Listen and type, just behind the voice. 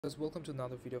Guys, welcome to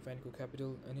another video of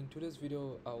anicocapital, and in today's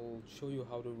video I will show you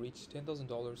how to reach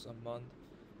 $10,000 a month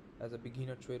as a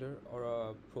beginner trader or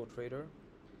a pro trader,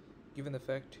 given the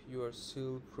fact you are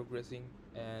still progressing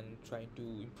and trying to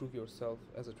improve yourself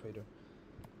as a trader.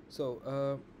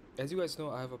 As you guys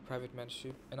know, I have a private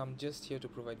mentorship and I'm just here to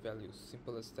provide value,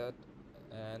 simple as that,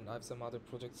 and I have some other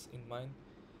projects in mind.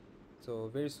 So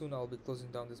very soon I'll be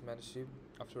closing down this mentorship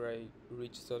after I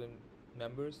reach certain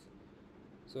members.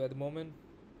 So at the moment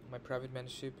my private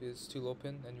mentorship is still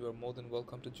open and you are more than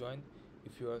welcome to join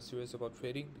if you are serious about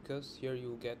trading, because here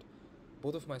you'll get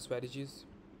both of my strategies.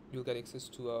 You'll get access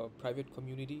to a private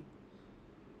community,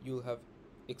 you'll have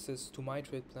access to my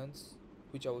trade plans,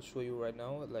 which I will show you right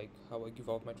now, like how I give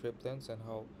out my trade plans and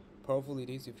how powerful it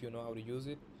is if you know how to use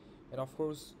it. And of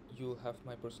course you'll have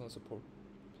my personal support.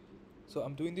 So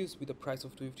I'm doing this with a price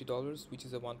of $250, which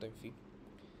is a one-time fee,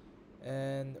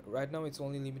 and right now it's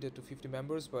only limited to 50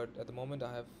 members, but at the moment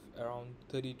I have around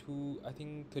 32, I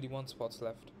think 31 spots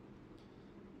left.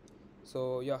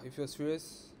 So yeah, if you're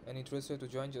serious and interested to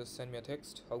join, just send me a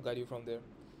text, I'll guide you from there.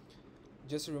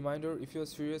 Just a reminder, if you're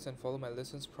serious and follow my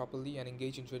lessons properly and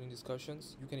engage in trading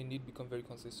discussions, you can indeed become very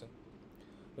consistent,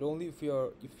 but only if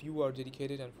you are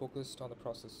dedicated and focused on the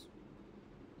process.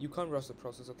 You can't rush the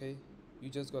process, okay? You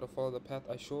just gotta follow the path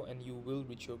I show and you will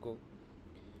reach your goal.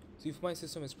 So if my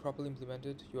system is properly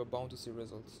implemented, you are bound to see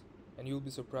results, and you'll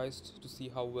be surprised to see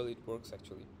how well it works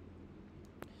actually.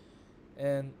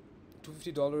 And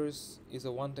 $250 is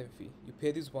a one-time fee. You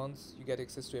pay this once, you get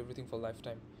access to everything for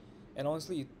lifetime. And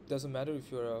honestly, it doesn't matter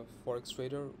if you're a forex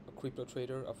trader, a crypto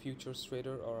trader, a futures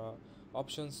trader, or a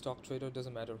options stock trader,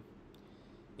 doesn't matter.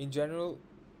 In general,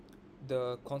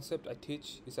 the concept I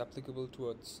teach is applicable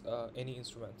towards any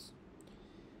instruments.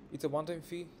 It's a one-time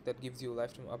fee that gives you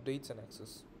lifetime updates and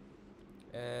access.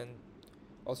 And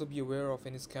also be aware of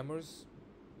any scammers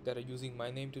that are using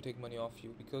my name to take money off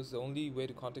you, because the only way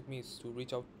to contact me is to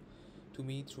reach out to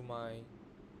me through my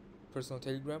personal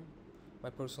Telegram, my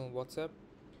personal WhatsApp,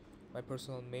 my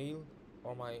personal mail,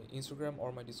 or my Instagram,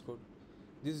 or my Discord.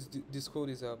 This Discord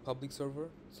is a public server,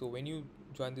 so when you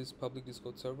join this public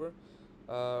Discord server,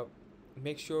 uh,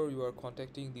 make sure you are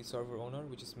contacting the server owner,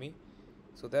 which is me,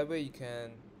 so that way you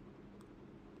can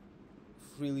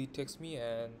freely text me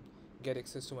and get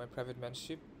access to my private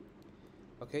mentorship.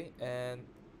 Okay, and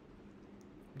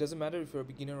doesn't matter if you're a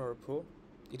beginner or a pro,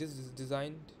 it is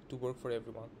designed to work for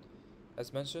everyone.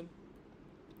 As mentioned,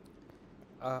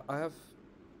 I have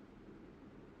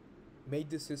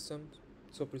made this system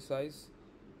so precise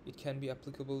it can be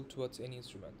applicable towards any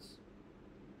instruments,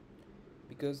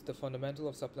 because the fundamental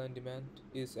of supply and demand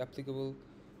is applicable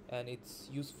and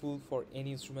it's useful for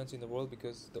any instruments in the world,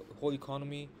 because the whole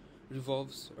economy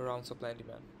revolves around supply and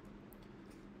demand.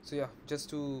 So yeah, just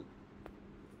to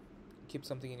keep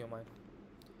something in your mind.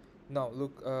 Now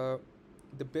look,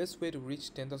 the best way to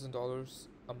reach $10,000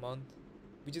 a month,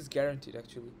 which is guaranteed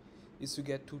actually, is to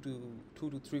get two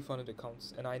to three funded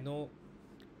accounts. And I know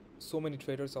so many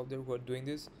traders out there who are doing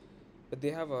this, but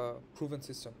they have a proven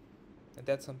system, and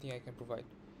that's something I can provide.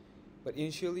 But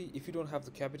initially, if you don't have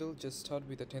the capital, just start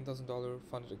with a $10,000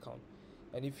 funded account.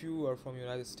 And if you are from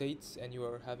United States and you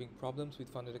are having problems with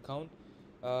funded account,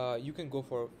 you can go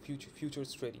for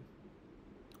futures trading,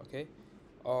 okay?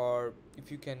 Or if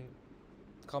you can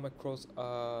come across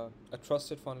a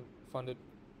trusted funded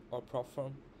or prop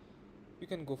firm, you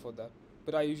can go for that.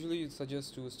 But I usually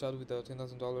suggest to start with a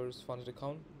 $10,000 funded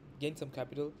account, gain some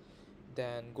capital,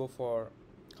 then go for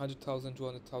 100,000,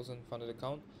 200,000 funded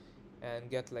account, and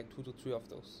get like two to three of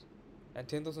those. And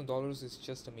 $10,000 is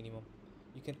just a minimum.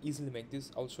 You can easily make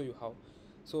this. I'll show you how.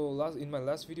 So in my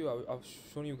last video, I've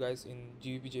shown you guys in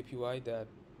GBP that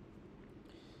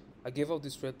I gave out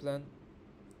this trade plan,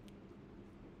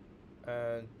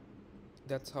 and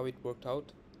that's how it worked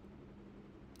out.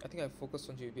 I think I focused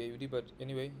on GBP but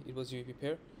anyway, it was GBP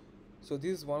pair. So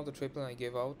this is one of the trade plan I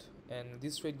gave out, and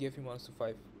this trade gave me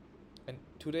 1:5. And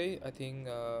today, I think,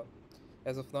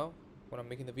 as of now, when I'm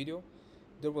making the video,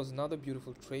 there was another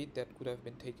beautiful trade that could have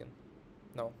been taken.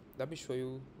 Now, let me show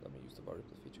you. Let me use the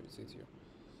variable feature, it's easier.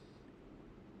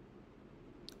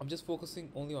 I'm just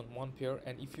focusing only on one pair,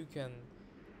 and if you can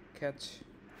catch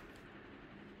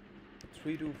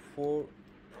 3 to 4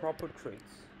 proper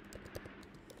trades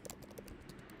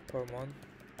per month,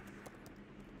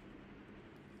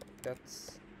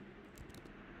 that's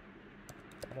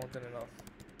more than enough.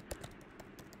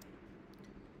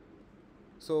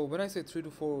 So when I say 3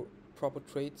 to 4 proper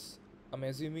trades, I'm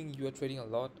assuming you are trading a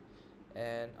lot,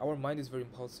 and our mind is very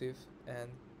impulsive,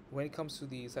 and when it comes to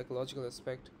the psychological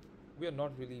aspect, we are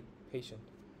not really patient.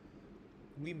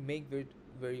 We make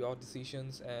very odd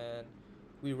decisions, and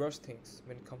we rush things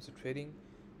when it comes to trading.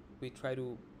 We try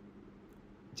to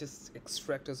just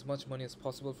extract as much money as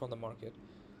possible from the market,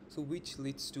 so which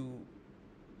leads to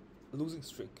losing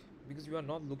streak because you are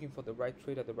not looking for the right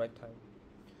trade at the right time.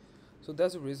 So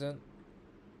that's the reason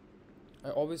I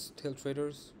always tell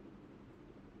traders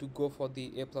to go for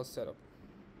the A plus setup.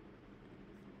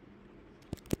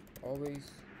 Always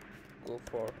go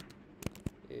for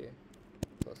A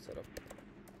plus setup.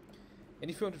 And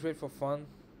if you want to trade for fun,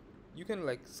 you can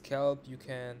like scalp, you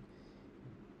can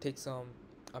take some,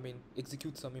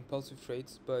 execute some impulsive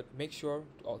trades, but make sure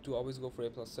to always go for A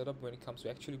plus setup when it comes to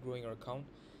actually growing your account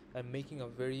and making a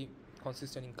very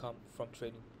consistent income from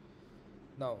trading.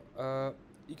 Now,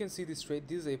 you can see this trade.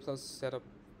 This is A plus setup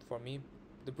for me.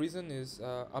 The reason is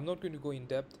I'm not going to go in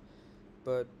depth,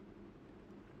 but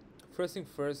first thing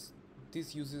first,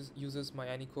 this uses my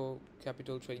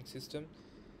anicocapital trading system.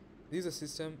 This is a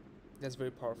system that's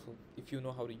very powerful if you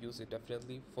know how to use it.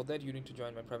 Definitely, for that you need to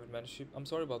join my private mentorship. I'm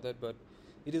sorry about that, but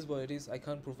it is what it is. I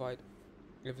can't provide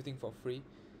everything for free.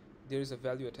 There is a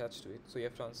value attached to it, so you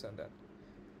have to understand that.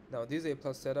 Now, this is A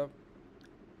plus setup,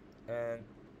 and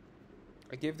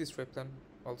I gave this trade plan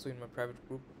also in my private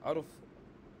group. Out of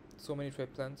so many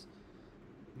trade plans,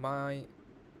 my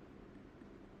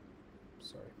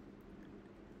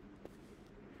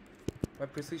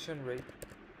precision rate,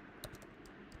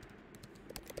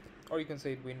 or you can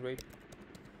say it win rate,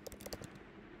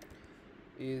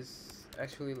 is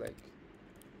actually like,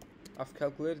 I've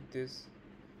calculated this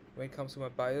when it comes to my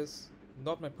bias,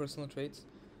 not my personal trades.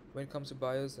 When it comes to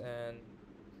bias and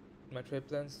my trade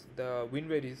plans, the win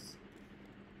rate is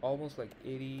almost like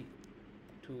 80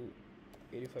 to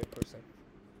 85%.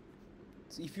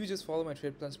 So if you just follow my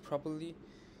trade plans properly,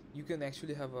 you can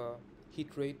actually have a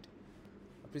hit rate,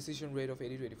 a precision rate of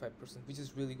 80 to 85%, which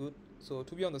is really good. So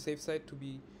to be on the safe side, to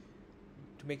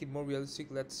make it more realistic,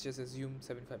 let's just assume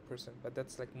 75%. But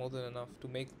that's like more than enough to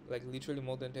make like literally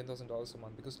more than $10,000 a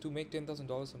month. Because to make $10,000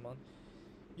 a month,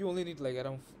 you only need like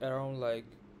around like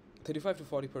 35 to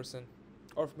 40%,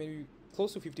 or maybe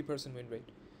close to 50% win rate.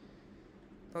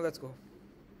 Now let's go.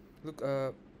 Look,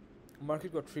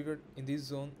 market got triggered in this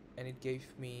zone and it gave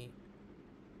me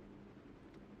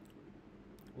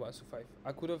 1 to 5.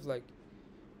 I could have like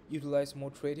utilized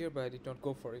more trade here, but I did not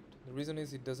go for it. The reason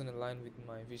is it doesn't align with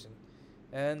my vision.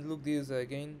 And look, this is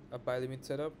again a buy limit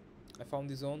setup. I found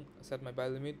the zone, I set my buy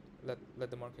limit, let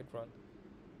the market run.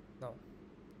 Now,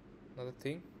 another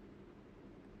thing.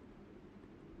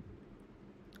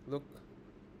 Look,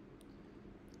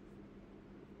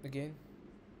 again,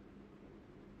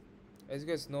 as you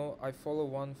guys know, I follow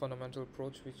one fundamental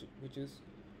approach, which is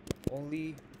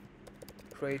only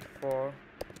trade for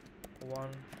 1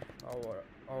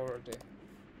 hour a day.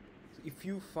 So if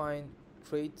you find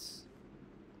trades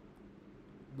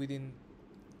within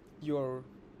your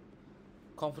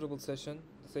comfortable session,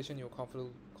 the session you're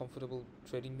comfortable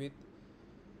trading with,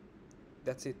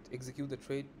 that's it. Execute the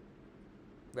trade,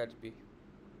 let it be.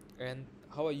 And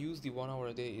how I use the 1 hour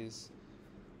a day is,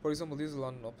 for example, this is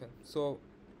London Open. So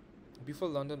before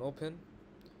London Open,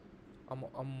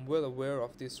 I'm well aware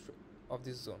of this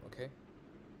zone. Okay,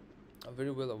 I'm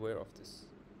very well aware of this.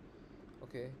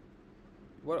 Okay,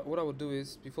 what I would do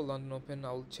is, before London Open,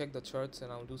 I'll check the charts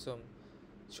and I'll do some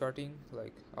charting.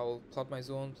 Like, I'll plot my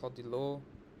zone, plot the low.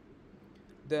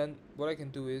 Then what I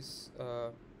can do is,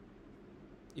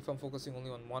 if I'm focusing only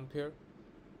on one pair,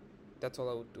 that's all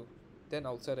I would do. Then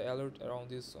I'll set an alert around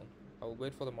this zone. I'll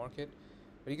wait for the market.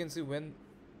 But you can see when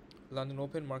London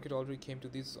Open, market already came to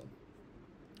this zone.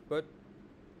 But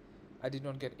I did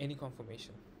not get any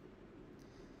confirmation.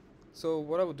 So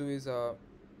what I would do is,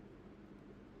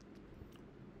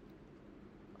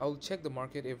 I'll check the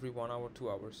market every 1 hour, 2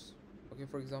 hours. Okay,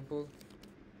 for example,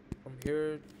 from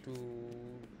here to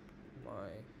my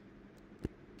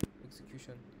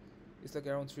execution, it's like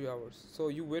around 3 hours. So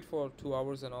you wait for 2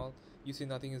 hours and all, you see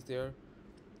nothing is there,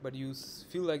 but you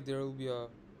feel like there will be a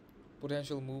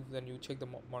potential move. Then you check the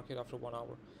market after 1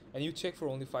 hour, and you check for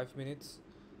only 5 minutes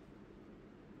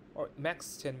or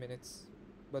max 10 minutes,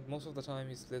 but most of the time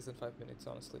it's less than 5 minutes,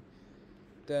 honestly.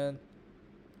 Then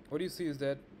what you see is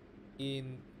that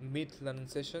in mid London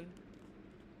session,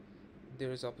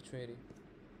 there is opportunity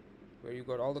where you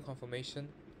got all the confirmation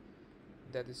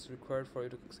that is required for you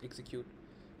to execute.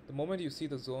 The moment you see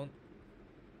the zone,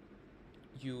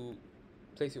 you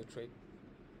place your trade.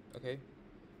 Okay,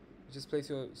 you just place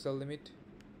your sell limit,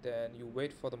 then you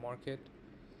wait for the market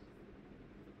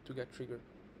to get triggered.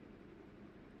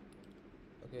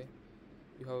 Okay,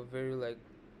 you have a very like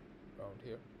around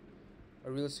here a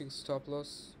realistic stop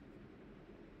loss,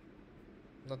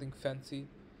 nothing fancy.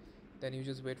 Then you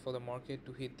just wait for the market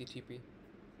to hit the TP.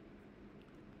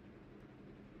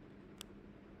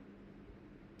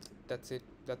 That's it.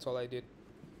 That's all I did.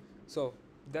 So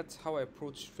that's how I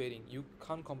approach trading. You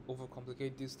can't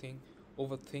overcomplicate this thing,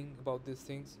 overthink about these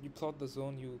things. You plot the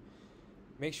zone, you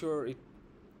make sure it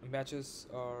matches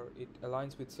or it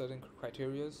aligns with certain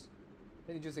criterias,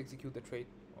 then you just execute the trade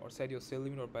or set your sell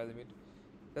limit or buy limit.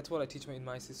 That's what I teach in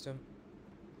my system.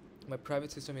 My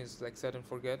private system is like set and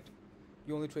forget.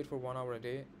 You only trade for 1 hour a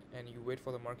day and you wait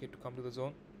for the market to come to the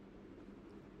zone,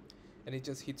 and it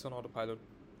just hits on autopilot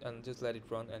and just let it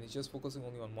run, and it's just focusing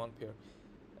only on one pair.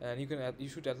 And you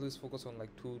should at least focus on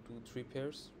like 2 to 3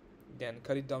 pairs, then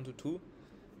cut it down to 2.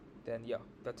 Then yeah,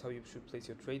 that's how you should place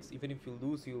your trades. Even if you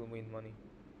lose, you'll win money,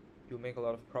 you'll make a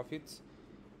lot of profits,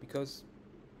 because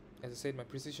as I said, my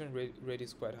precision rate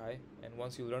is quite high, and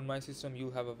once you learn my system,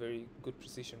 you'll have a very good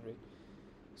precision rate.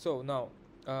 So now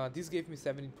this gave me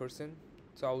 17%,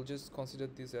 so I'll just consider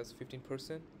this as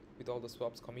 15% with all the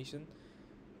swaps commission,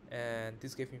 and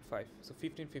this gave me 5. So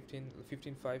 15 15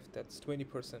 15 5, that's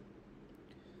 20%.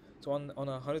 So on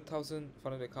a 100,000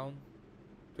 funded account,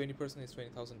 20% is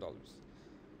 $20,000.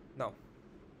 Now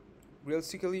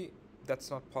realistically, that's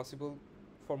not possible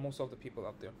for most of the people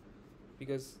out there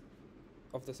because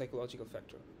of the psychological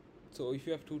factor. So if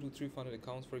you have 2 to 3 funded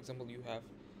accounts, for example, you have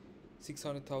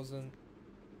 600,000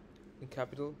 in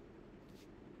capital,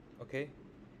 okay,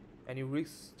 and you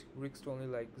risked only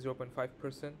like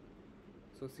 0.5%.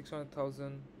 So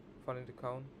 600,000 funded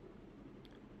account,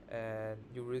 and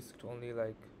you risked only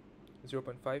like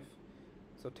 0.5.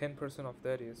 So 10% of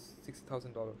that is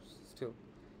 $60,000. Still,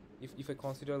 if I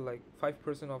consider like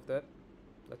 5% of that,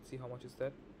 let's see how much is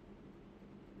that.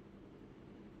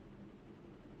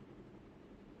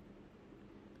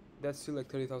 That's still like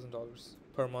 $30,000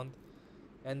 per month,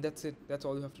 and that's it. That's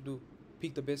all you have to do.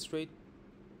 Pick the best trade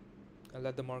and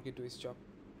let the market do its job.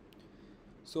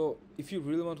 So if you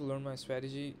really want to learn my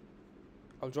strategy,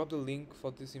 I'll drop the link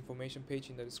for this information page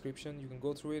in the description. You can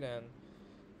go through it and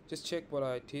just check what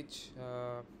I teach.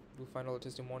 You'll find all the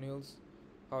testimonials,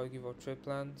 how I give out trade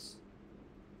plans.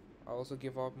 I also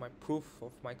give out my proof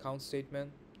of my account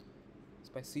statement.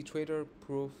 It's my C-Trader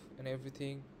proof and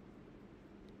everything.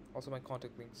 Also my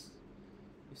contact links.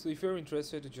 So if you're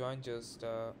interested to join, just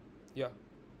yeah,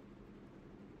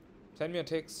 send me a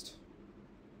text.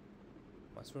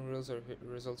 My swim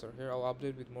results are here. I'll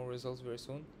update with more results very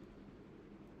soon.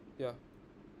 Yeah,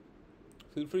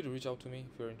 feel free to reach out to me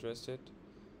if you're interested.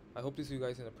 I hope to see you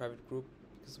guys in a private group,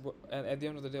 because and at the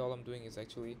end of the day, all I'm doing is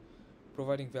actually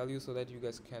providing value so that you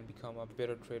guys can become a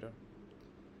better trader.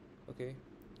 Okay,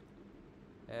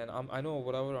 and I know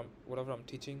whatever I'm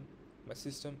teaching, my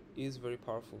system is very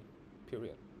powerful.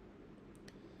 Period.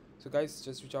 So guys,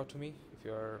 just reach out to me if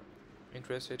you're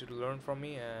interested to learn from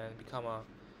me and become a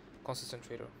consistent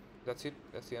trader. That's it.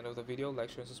 That's the end of the video. Like,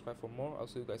 share, and subscribe for more. I'll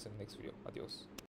see you guys in the next video. Adios.